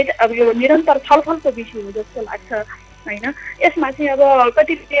सायद अब यो निरन्तर छलफलको विषय हो जस्तो लाग्छ होइन। यसमा चाहिँ अब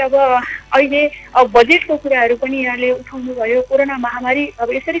कतिपय अब अहिले अब बजेटको कुराहरू पनि यहाँले उठाउनु भयो। कोरोना महामारी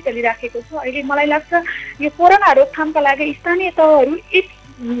अब यसरी चलिराखेको छ। अहिले मलाई लाग्छ यो कोरोना रोकथामका लागि स्थानीय तहहरू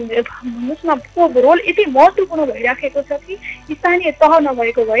उसमा रोल यति महत्त्वपूर्ण भइराखेको छ कि स्थानीय तह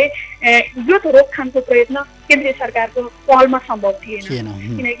नभएको भए यो रोकथामको प्रयत्न केन्द्रीय सरकारको पहलमा सम्भव थिएन।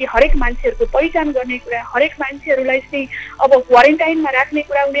 किनकि हरेक मान्छेहरूको पहिचान गर्ने कुरा, हरेक मान्छेहरूलाई चाहिँ अब क्वारेन्टाइनमा राख्ने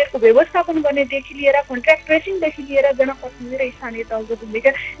कुरा, उनीहरूको व्यवस्थापन गर्नेदेखि लिएर कन्ट्याक्ट ट्रेसिङदेखि लिएर जनप्रतिनिधि र स्थानीय तहको भूमिका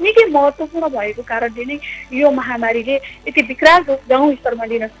निकै महत्त्वपूर्ण भएको कारणले नै यो महामारीले यति विकराल रूप गाउँ स्तरमा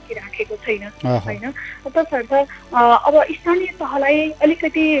लिन सकिराखेको छैन होइन। तसर्थ अब स्थानीय तहलाई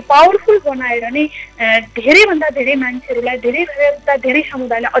अलिकति पावरफुल बनाएर नै धेरैभन्दा धेरै मान्छेहरूलाई, धेरैभन्दा धेरै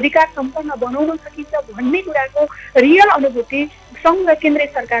समुदायलाई अधिकार सम्पन्न बनाउन सकिन्छ भन्ने कुराको रियल अनुभूति सङ्घ र केन्द्रीय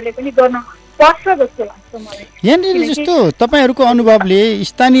सरकारले पनि गर्न पर्छ जस्तो लाग्छ मलाई। यहाँनिर जस्तो तपाईँहरूको अनुभवले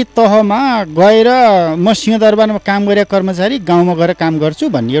स्थानीय तहमा गएर म सिंहदरबारमा काम गरेका कर्मचारी गाउँमा गएर काम गर्छु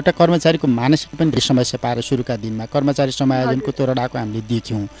भन्ने एउटा कर्मचारीको मानसिक पनि समस्या पाएर सुरुका दिनमा कर्मचारी समायोजनको तोरडाको हामीले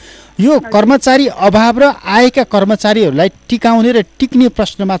देख्यौँ। यो कर्मचारी अभाव र आएका कर्मचारीहरूलाई टिकाउने र टिक्ने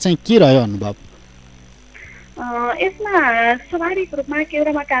प्रश्नमा चाहिँ के रह्यो अनुभव? यसमा स्वाभाविक रूपमा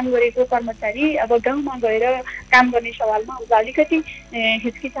केन्द्रमा काम गरेको कर्मचारी अब गाउँमा गएर काम गर्ने सवालमा अलिकति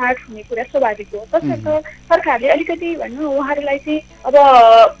हिचकिचाहट हुने कुरा स्वाभाविक हो। तसर्थ सरकारले अलिकति भन्नु उहाँहरूलाई चाहिँ अब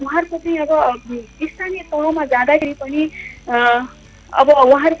उहाँहरूको चाहिँ अब स्थानीय तहमा जाँदाखेरि पनि अब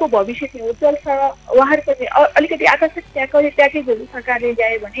उहाँहरूको भविष्य चाहिँ उज्जवल छ। उहाँहरूको चाहिँ अलिकति आकर्षक प्याकेजहरू सरकारले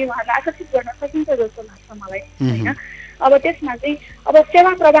ल्यायो भने उहाँहरूलाई आकर्षित गर्न सकिन्छ जस्तो लाग्छ मलाई होइन। अब त्यसमा चाहिँ अब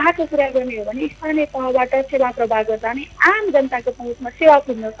सेवा प्रवाहको कुरा गर्ने हो भने स्थानीय तहबाट सेवा प्रवाह गर्दा नै आम जनताको पहुँचमा सेवा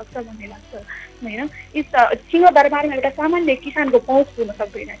पुग्न सक्छ भन्ने लाग्छ होइन। सिंहदरबारमा एउटा सामान्य किसानको पहुँच पुग्न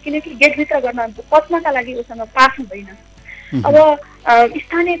सक्दैन किनकि गेटभित्र गर्न पस्नका लागि उसँग पास हुँदैन। अब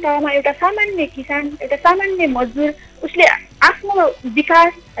स्थानीय तहमा एउटा सामान्य किसान, एउटा सामान्य मजदुर उसले आफ्नो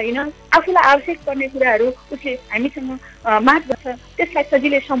विकास होइन, आफूलाई आवश्यक पर्ने कुराहरू उसले हामीसँग माग गर्छ, त्यसलाई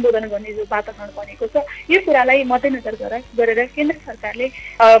सजिलै सम्बोधन गर्ने जो वातावरण बनेको छ यो कुरालाई मध्यनजर गरेर केन्द्र सरकारले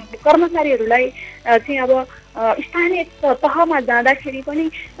कर्मचारीहरूलाई चाहिँ अब स्थानीय तहमा जाँदाखेरि पनि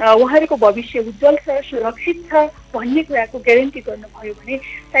उहाँहरूको भविष्य उज्जवल छ, सुरक्षित छ भन्ने कुराको ग्यारेन्टी गर्नुभयो भने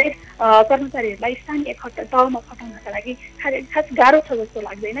सायद कर्मचारीहरूलाई स्थानीय तहमा खटाउनका लागि खास गाह्रो छ जस्तो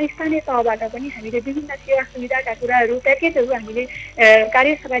लाग्दैन। स्थानीय तहबाट पनि हामीले विभिन्न सेवा सुविधाका कुराहरू, प्याकेजहरू हामीले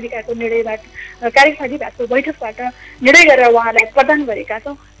कार्यसभाको बैठकबाट निर्णय गरेर उहाँलाई प्रदान गरेका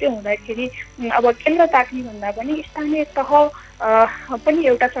छौँ। त्यो हुँदाखेरि अब केन्द्र ताक्ने भन्दा पनि स्थानीय तह पनि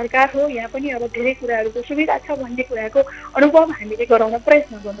एउटा सरकार हो, यहाँ पनि अब धेरै कुराहरूको सुविधा छ भन्ने कुराको अनुभव हामीले गराउन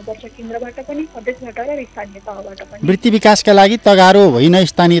प्रयत्न गर्नुपर्छ केन्द्रबाट पनि, प्रदेशबाट र स्थानीय तहबाट पनि। वृत्ति विकासका लागि तगारो होइन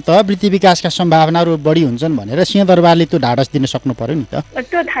स्थानीय तह, वृत्ति विकासका सम्भावनाहरू बढी हुन्छन् भनेर सिंहदरबारले त्यो ढाडस दिन सक्नु पर्यो नि त।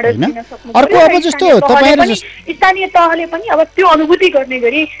 त्यो ढाडस दिन सक्नु अर्को अब जस्तो तपाईहरु स्थानीय तहले पनि अब त्यो अनुभूति गर्ने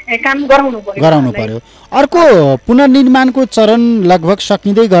गरी काम गराउनु पर्यो। अर्को पुनर्निर्माणको चरण लगभग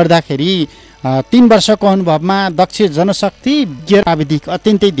सकिँदै गर्दाखेरि 3 वर्षको अनुभवमा दक्ष जनशक्ति, प्राविधिक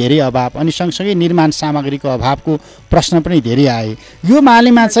अत्यन्तै धेरै अभाव अनि सँगसँगै निर्माण सामग्रीको अभावको प्रश्न पनि धेरै आए। यो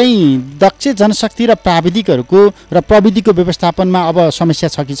मालेमा चाहिँ दक्ष जनशक्ति र प्राविधिकहरूको र प्रविधिको व्यवस्थापनमा अब समस्या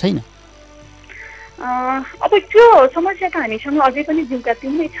छ कि छैन? अब त्यो समस्या त हामीसँग अझै पनि जिउका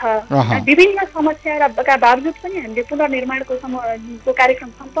तिउमै छ। विभिन्न समस्या र बावजुद पनि हामीले पुनर्निर्माणको कार्यक्रम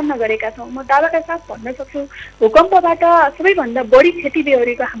सम्पन्न गरेका छौँ। म दावाका साथ भन्न सक्छु भूकम्पबाट सबैभन्दा बढी क्षति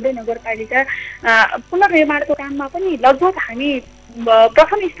बेहोरेको हाम्रै नगरपालिका पुनर्निर्माणको काममा पनि लगभग हामी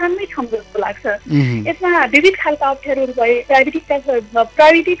प्रथम स्थानमै छौँ जस्तो लाग्छ। यसमा विविध खालका अप्ठ्यारोहरू भए,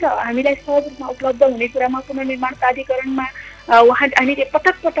 प्राविधिक हामीलाई सहज रूपमा उपलब्ध हुने कुरामा पुनर्निर्माण प्राधिकरणमा हामीले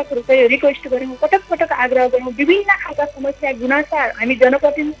पटक रिक्वेस्ट गऱ्यौँ, पटक आग्रह गऱ्यौँ। विभिन्न खालका समस्या गुनासा हामी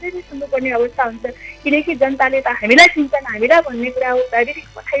जनप्रतिनिधिले सुन्नुपर्ने अवस्था हुन्छ किनकि जनताले त हामीलाई चिन्छन्, हामीलाई भन्ने कुरा हो, प्राविधिक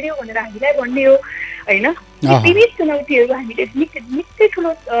पठाइदियो भनेर हामीलाई भन्ने हो। होइन। विविध चुनौतीहरू हामीले निकै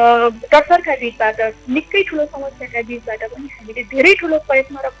ठुलो टक्करका बिचबाट निकै ठुलो समस्याका बिचबाट पनि हामीले धेरै ठुलो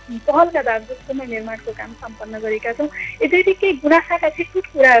प्रयत्न र पहलका बावजुद पुनर्निर्माणको काम सम्पन्न गरेका छौँ। यद्यपि केही गुनासाका छिटपुट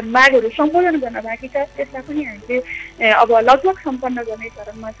कुरा मागहरू सम्बोधन गर्न बाँकी छ, त्यसलाई पनि हामीले अब लगभग सम्पन्न गर्ने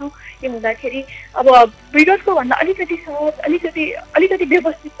चरणमा छौँ। यो हुँदाखेरि अब विगतको भन्दा अलिकति सहज अलिकति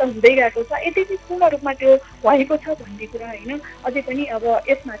व्यवस्थित त हुँदै गएको छ, यद्यपि पूर्ण रूपमा त्यो भएको छ भन्ने कुरा होइन। अझै पनि अब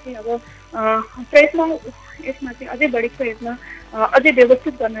यसमा चाहिँ अझै बढी प्रयत्न अझै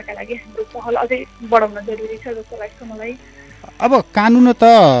व्यवस्थित गर्नका लागि हाम्रो पहल अझै बढाउन जरुरी छ जस्तो लाग्छ मलाई। अब कानुन त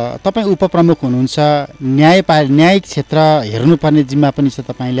तपाईँ उपप्रमुख हुनुहुन्छ, न्यायिक क्षेत्र हेर्नुपर्ने जिम्मा पनि छ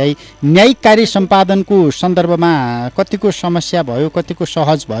तपाईँलाई। न्यायिक कार्य सम्पादनको सन्दर्भमा कतिको समस्या भयो, कतिको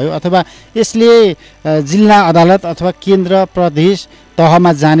सहज भयो, अथवा यसले जिल्ला अदालत अथवा केन्द्र प्रदेश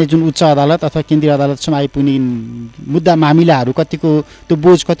तहमा जाने जुन उच्च अदालत अथवा केन्द्रीय अदालतसम्म आइपुग्ने मुद्दा मामिलाहरू कतिको त्यो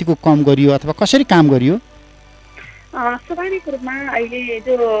बोझ कतिको कम गरियो अथवा कसरी काम गरियो? स्वाभाविक रूपमा अहिले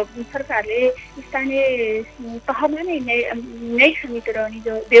जो सरकारले स्थानीय तहमा नै न्यायिक समिति रहने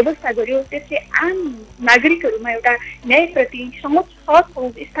जो व्यवस्था गर्यो त्यसले आम नागरिकहरूमा एउटा न्यायप्रति सहज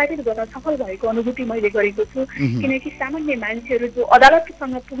स्थापित गर्न सफल भएको अनुभूति मैले गरेको छु। किनकि सामान्य मान्छेहरू जो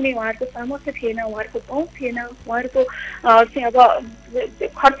अदालतसँग पुग्ने उहाँहरूको सामर्थ्य थिएन, उहाँहरूको पहुँच थिएन, उहाँहरूको चाहिँ अब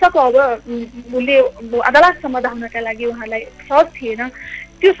खर्चको अब मूल्य अदालतसम्म धाउनका लागि उहाँलाई सहज थिएन।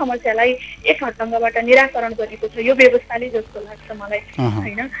 त्यो समस्यालाई एक ढङ्गबाट निराकरण गरेको छ यो व्यवस्थाले जस्तो लाग्छ मलाई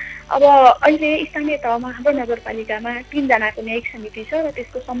होइन। अब अहिले स्थानीय तहमा हाम्रो नगरपालिकामा 3 जनाको न्यायिक समिति छ र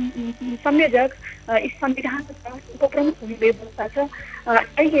त्यसको संयोजक संविधान उपप्रमुख हुने व्यवस्था छ।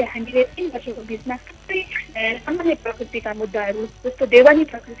 अहिले हामीले 3 वर्षको बिचमा सामान्य प्रकृतिका मुद्दाहरू जस्तो देवानी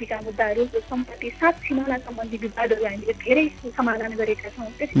प्रकृतिका मुद्दाहरू, सम्पत्ति साथ सिमाना सम्बन्धी विवादहरू हामीले धेरै समाधान गरेका छौँ।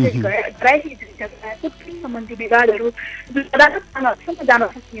 त्यसैगरी घरायसी झगडा सम्बन्धी विवादहरू जुन अदालतसम्म जान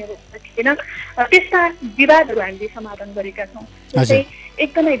सक्ने अवस्था थिएन त्यस्ता विवादहरू हामीले समाधान गरेका छौँ। जस्तै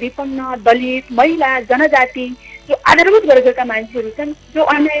एकदमै विपन्न, दलित, महिला, जनजाति जो आधारभूत वर्गका मान्छेहरू छन् जो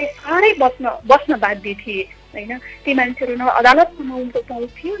अन्याय साह्रै बस्न बाध्य थिए होइन, ती मान्छेहरू न अदालतसम्म उनको पहुँच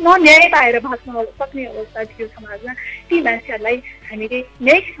थियो न न्याय पाएर बाँच्न सक्ने अवस्था थियो समाजमा। ती मान्छेहरूलाई हामीले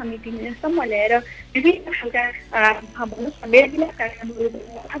न्यायिक समितिसम्म ल्याएर विभिन्न खालका भन्नुहोस् न मेलमिलापका कामहरू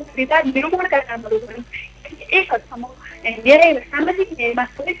अथवा विवाद निरूपणका कामहरू गरौँ। एक हदसम्म न्याय सामाजिक न्यायमा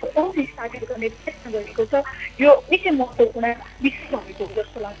सबैको पहुँच स्थापित गर्ने प्रयत्न गरेको छ। यो निकै महत्त्वपूर्ण विषय भएको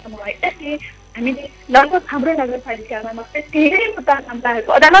जस्तो लाग्छ मलाई। यसले हामीले लगभग हाम्रो नगरपालिकामा मात्रै धेरै मुद्दा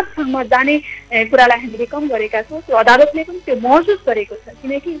मामलाहरूको अदालतसम्म जाने कुरालाई हामीले कम गरेका छौँ। त्यो अदालतले पनि त्यो महसुस गरेको छ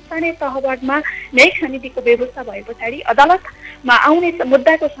किनकि स्थानीय तहमा न्यायिक समितिको व्यवस्था भए पछाडि अदालतमा आउने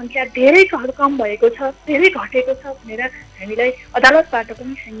मुद्दाको सङ्ख्या धेरै कम भएको छ, धेरै घटेको छ भनेर हामीलाई अदालतबाट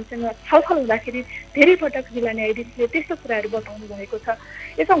पनि हामीसँग छलफल हुँदाखेरि धेरै पटक जिल्ला न्यायाधीशले त्यस्तो कुराहरू बताउनु भएको छ।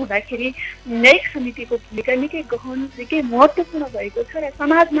 यसो हुँदाखेरि न्यायिक समितिको भूमिका निकै गहन, निकै महत्त्वपूर्ण भएको छ र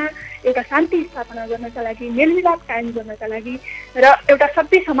समाजमा एउटा शान्ति स्थापना गर्नका लागि, मेलमिलाप कायम गर्नका लागि र एउटा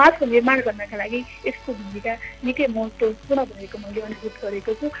सभ्य समाजको निर्माण गर्नका लागि यसको भूमिका निकै महत्त्वपूर्ण भएको मैले अनुभूत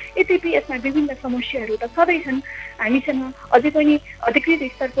गरेको छु। यद्यपि यसमा विभिन्न समस्याहरू त सधैँ छन्। हामीसँग अझै पनि अधिकृत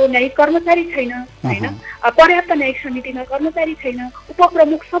स्तरको न्यायिक कर्मचारी छैन होइन, पर्याप्त न्यायिक समितिमा कर्मचारी छैन,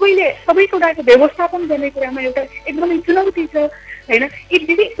 उपप्रमुख सबै कुराको व्यवस्थापन गर्ने कुरामा एउटा एकदमै चुनौती छ होइन। यी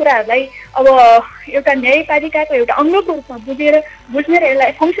विविध कुराहरूलाई अब एउटा न्यायपालिकाको एउटा अङ्गको रूपमा बुझेर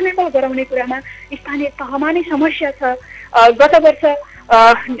यसलाई फङ्सनेबल गराउने कुरामा स्थानीय तहमा नै समस्या छ। गत वर्ष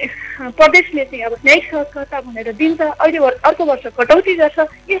प्रदेशले चाहिँ अब न्यायिक सहकारिता भनेर दिन्छ, अहिले अर्को वर्ष कटौती गर्छ।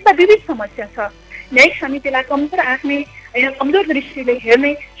 यस्ता विविध समस्या छ। न्यायिक समितिलाई कमजोर आँक्ने होइन, कमजोर दृष्टिले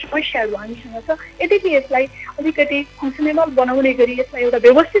हेर्ने समस्याहरू हामीसँग छ। यद्यपि यसलाई अलिकति फङ्सनेबल बनाउने गरी, यसलाई एउटा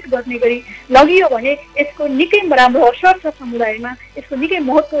व्यवस्थित गर्ने गरी लगियो भने यसको निकै राम्रो असर छ समुदायमा, यसको निकै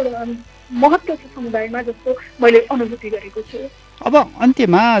महत्त्व छ समुदायमा जस्तो मैले अनुभूति गरेको छु। अब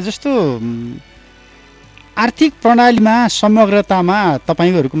अन्त्यमा जस्तो आर्थिक प्रणालीमा समग्रतामा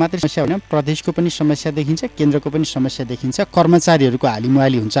तपाईँहरूको मात्रै समस्या होइन, प्रदेशको पनि समस्या देखिन्छ, केन्द्रको पनि समस्या देखिन्छ, कर्मचारीहरूको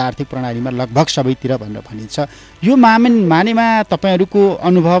हालिमुहाली हुन्छ आर्थिक प्रणालीमा लगभग सबैतिर भनेर भनिन्छ। यो मानेमा तपाईँहरूको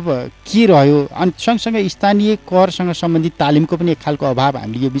अनुभव के रह्यो? अनि सँगसँगै स्थानीय करसँग सम्बन्धित तालिमको पनि एक खालको अभाव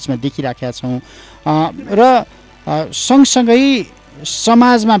हामीले यो बिचमा देखिराखेका छौँ र सँगसँगै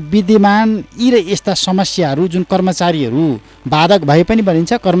समाजमा विद्यमान यी र यस्ता समस्याहरू जुन कर्मचारीहरू बाधक भए पनि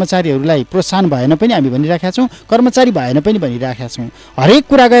भनिन्छ, कर्मचारीहरूलाई प्रोत्साहन भएन पनि हामी भनिराखेका छौँ, कर्मचारी भएन पनि भनिराखेका छौँ। हरेक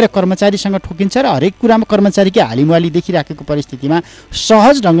कुरा गएर कर्मचारीसँग ठोकिन्छ र हरेक कुरामा कर्मचारीकै हालिमुहाली देखिराखेको परिस्थितिमा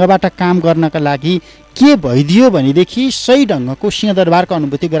सहज ढङ्गबाट काम गर्नका लागि के भइदियो भनेदेखि सही ढङ्गको सिंहदरबारको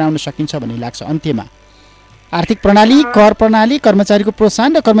अनुभूति गराउन सकिन्छ भन्ने लाग्छ। अन्त्यमा आर्थिक प्रणाली, कर प्रणाली, कर्मचारीको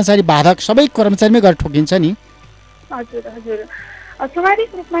प्रोत्साहन र कर्मचारी बाधक सबै कर्मचारीमै गएर ठोकिन्छ नि। हजुर हजुर,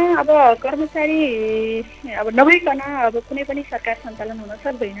 स्वाभाविक रूपमा अब कर्मचारी अब नभइकन अब कुनै पनि सरकार सञ्चालन हुन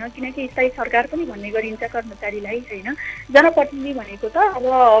सक्दैन, किनकि स्थायी सरकार पनि भन्ने गरिन्छ कर्मचारीलाई होइन। जनप्रतिनिधि भनेको त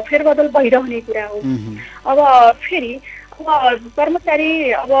अब फेरबदल भइरहने कुरा हो। अब फेरि अब कर्मचारी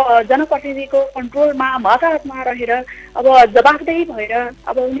अब जनप्रतिनिधिको कन्ट्रोलमा हताहतमा रहेर अब जवाफदेही भएर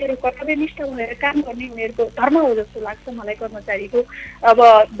अब उनीहरू कर्तव्यनिष्ठ भएर काम गर्ने उनीहरूको धर्म हो जस्तो लाग्छ मलाई कर्मचारीको। अब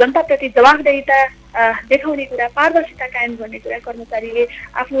जनताप्रति जवाफदेहिता देखाउने कुरा, पारदर्शिता कायम गर्ने कुरा कर्मचारीले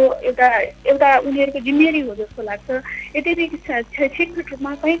आफ्नो एउटा उनीहरूको जिम्मेवारी हो जस्तो लाग्छ। यद्यपि शैक्षिक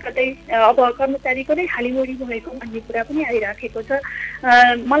रूपमा कहीँ कतै अब कर्मचारीको नै हालिमुडी भएको भन्ने कुरा पनि आइराखेको छ।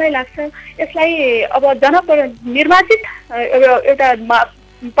 मलाई लाग्छ यसलाई अब निर्वाचित एउटा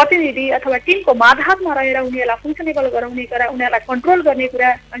प्रतिनिधि अथवा टिमको माध्यममा रहेर उनीहरूलाई फङ्सनेबल गराउने कुरा, उनीहरूलाई कन्ट्रोल गर्ने कुरा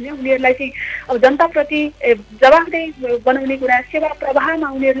होइन, उनीहरूलाई चाहिँ अब जनताप्रति जवाफदेही बनाउने कुरा, सेवा प्रवाहमा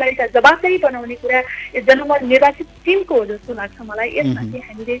उनीहरूलाई जवाफदेही बनाउने कुरा निर्वाचित टिमको हो जस्तो लाग्छ मलाई। यसमा चाहिँ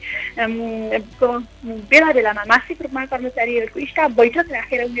हामीले बेला बेलामा मासिक रूपमा कर्मचारीहरूको स्टाफ बैठक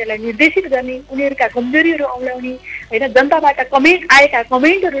राखेर उनीहरूलाई निर्देशित गर्ने, उनीहरूका कमजोरीहरू औँल्याउने होइन, जनताबाट आएका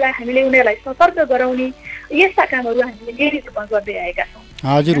कमेन्टहरूलाई हामीले उनीहरूलाई सतर्क गराउने, यस्ता कामहरू हामीले नियमित रूपमा गर्दै आएका छौँ।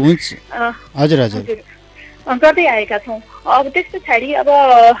 हजुर हुन्छ हजुर हजुर गर्दै आएका छौँ। अब त्यस पछाडि अब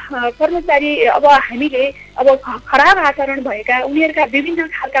कर्मचारी अब हामीले अब खराब आचरण भएका उनीहरूका विभिन्न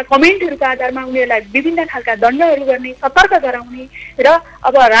खालका कमेन्टहरूको आधारमा उनीहरूलाई विभिन्न खालका दण्डहरू गर्ने, सतर्क गराउने र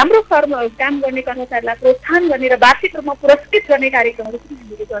अब राम्रो काम गर्ने कर्मचारीलाई प्रोत्साहन गर्ने र वार्षिक रूपमा पुरस्कृत गर्ने कार्यक्रमहरू पनि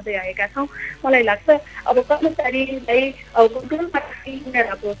हामीले गर्दै आएका छौँ। मलाई लाग्छ अब कर्मचारीलाई अब कन्ट्रोलमा राख्ने,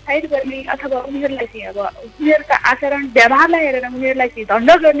 उनीहरूलाई प्रोत्साहित गर्ने अथवा उनीहरूलाई चाहिँ अब उनीहरूका आचरण व्यवहारलाई हेरेर उनीहरूलाई चाहिँ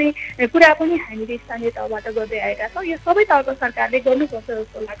दण्ड गर्ने कुरा पनि हामीले स्थानीय तहबाट गर्दै आएका छौँ। यो सबै तहको सरकारले गर्नुपर्छ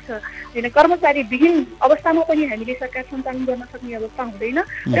जस्तो लाग्छ होइन। कर्मचारी विहीन अवस्थामा पनि हामीले सरकार सञ्चालन गर्न सक्ने अवस्था हुँदैन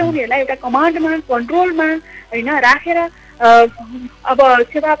र उनीहरूलाई एउटा कमान्डमा कन्ट्रोलमा होइन राखेर अब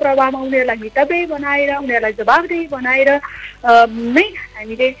सेवा प्रवाहमा उनीहरूलाई मितव्ययी बनाएर उनीहरूलाई जवाफदेही बनाएर नै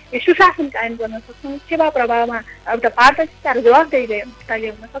हामीले सुशासन कायम गर्न सक्छौँ। सेवा प्रवाहमा एउटा पारदर्शिता र जवाफदेहीता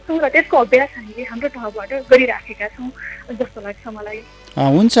ल्याउन सक्छौँ र त्यसको अभ्यास हामीले हाम्रो तहबाट गरिराखेका छौँ जस्तो लाग्छ मलाई।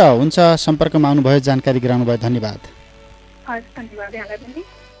 हुन्छ हुन्छ, सम्पर्कमा आउनुभयो, जानकारी गराउनुभयो, धन्यवाद। धन्यवाद यहाँलाई पनि।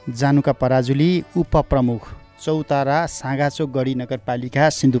 जानुका पराजुली, उपप्रमुख, चौतारा साँगाचोक गढी नगरपालिका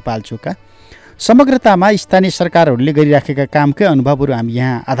सिन्धुपाल्चोकका। समग्रतामा स्थानीय सरकारहरूले गरिराखेका कामकै अनुभवहरू हामी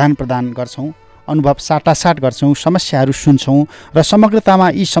यहाँ आदान प्रदान गर्छौँ, अनुभव साटासाट गर्छौँ, समस्याहरू सुन्छौँ र समग्रतामा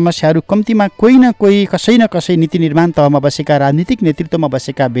यी समस्याहरू कम्तीमा कोही न कोही कसै न कसै नीति निर्माण तहमा बसेका राजनीतिक नेतृत्वमा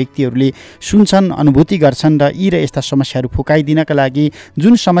बसेका व्यक्तिहरूले सुन्छन्, अनुभूति गर्छन् र यी र यस्ता समस्याहरू फुकाइदिनका लागि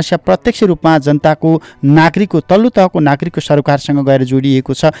जुन समस्या प्रत्यक्ष रूपमा जनताको नागरिकको तल्लो तहको नागरिकको सरकारसँग गएर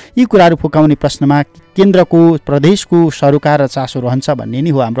जोडिएको छ, यी कुराहरू फुकाउने प्रश्नमा केन्द्रको प्रदेशको सरोकार र चासो रहन्छ भन्ने नै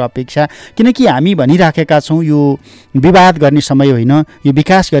हो हाम्रो अपेक्षा। किनकि हामी भनिराखेका छौँ यो विवाद गर्ने समय होइन, यो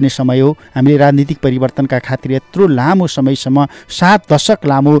विकास गर्ने समय हो। हामीले राजनीतिक परिवर्तनका खातिर यत्रो लामो समयसम्म 7 दशक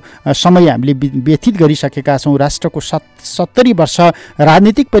लामो समय हामीले व्यतीत गरिसकेका छौँ। राष्ट्रको 70 वर्ष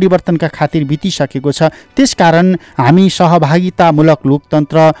राजनीतिक परिवर्तनका खातिर बितिसकेको छ। त्यसकारण हामी सहभागितामूलक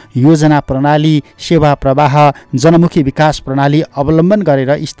लोकतन्त्र, योजना प्रणाली, सेवा प्रवाह, जनमुखी विकास प्रणाली अवलम्बन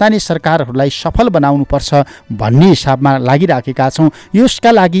गरेर स्थानीय सरकारहरूलाई सफल बनाउनुपर्छ भन्ने हिसाबमा लागिराखेका छौँ।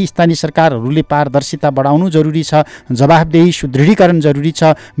 यसका लागि स्थानीय सरकारहरूले पारदर्शिता बढाउनु जरुरी छ, जवाफदेही सुदृढीकरण जरुरी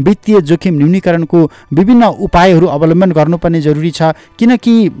छ, वित्तीय जोखिम न्यूनीकरणको विभिन्न उपायहरू अवलम्बन गर्नुपर्ने जरुरी छ।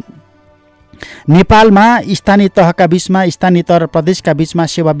 किनकि नेपालमा स्थानीय तहका बीचमा, स्थानीय तह र प्रदेशका बीचमा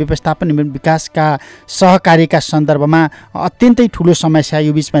सेवा व्यवस्थापन विकासका सहकार्यका सन्दर्भमा अत्यन्तै ठुलो समस्या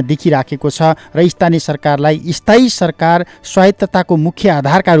यो बीचमा देखिराखेको छ र स्थानीय सरकारलाई स्थायी सरकार स्वायत्तताको मुख्य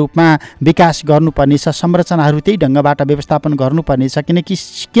आधारका रूपमा विकास गर्नुपर्नेछ, संरचनाहरू त्यही ढङ्गबाट व्यवस्थापन गर्नुपर्नेछ। किनकि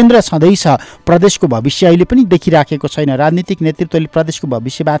केन्द्र छँदैछ, प्रदेशको भविष्य अहिले पनि देखिराखेको छैन। राजनीतिक नेतृत्वले प्रदेशको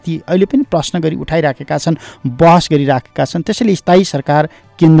भविष्यमाथि अहिले पनि प्रश्न गरी उठाइराखेका छन्, बहस गरिराखेका छन्। त्यसैले स्थायी सरकार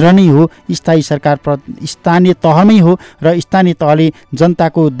केन्द्र नै हो, स्थायी सरकार स्थानीय तहमै हो र स्थानीय तहले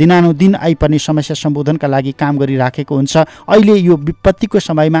जनताको दिनानुदिन आइपर्ने समस्या सम्बोधनका लागि काम गरिराखेको हुन्छ। अहिले यो विपत्तिको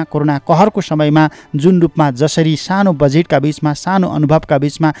समयमा, कोरोना कहरको समयमा जुन रूपमा जसरी सानो बजेटका बीचमा, सानो अनुभवका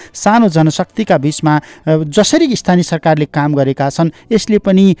बीचमा, सानो जनशक्तिका बीचमा जसरी स्थानीय सरकारले काम गरेका छन्, यसले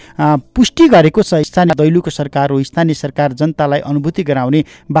पनि पुष्टि गरेको छ स्थानीय दैलोको सरकार हो। स्थानीय सरकार जनतालाई अनुभूति गराउने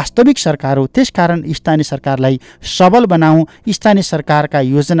वास्तविक सरकार हो। त्यसकारण स्थानीय सरकारलाई सबल बनाऊ, स्थानीय सरकारका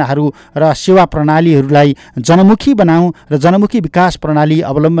योजनाहरू र सेवा प्रणालीहरूलाई जनमुखी बनाऊ र जनमुखी विकास प्रणाली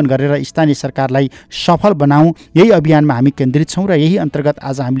अवलम्बन गरेर स्थानीय सरकारलाई सफल बनाऊ। यही अभियानमा हामी केन्द्रित छौँ र यही अन्तर्गत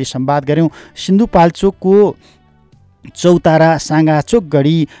आज हामीले संवाद गऱ्यौँ। सिन्धुपाल्चोकको चौतारा साङ्गा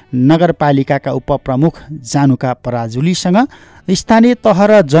चोकगढी नगरपालिकाका उपप्रमुख जानुका पराजुलीसँग स्थानीय तह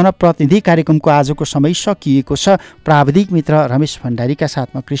र जनप्रतिनिधि कार्यक्रमको आजको समय सकिएको छ। प्राविधिक मित्र रमेश भण्डारीका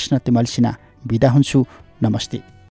साथमा कृष्ण तिमल सिन्हा बिदा हुन्छु। नमस्ते।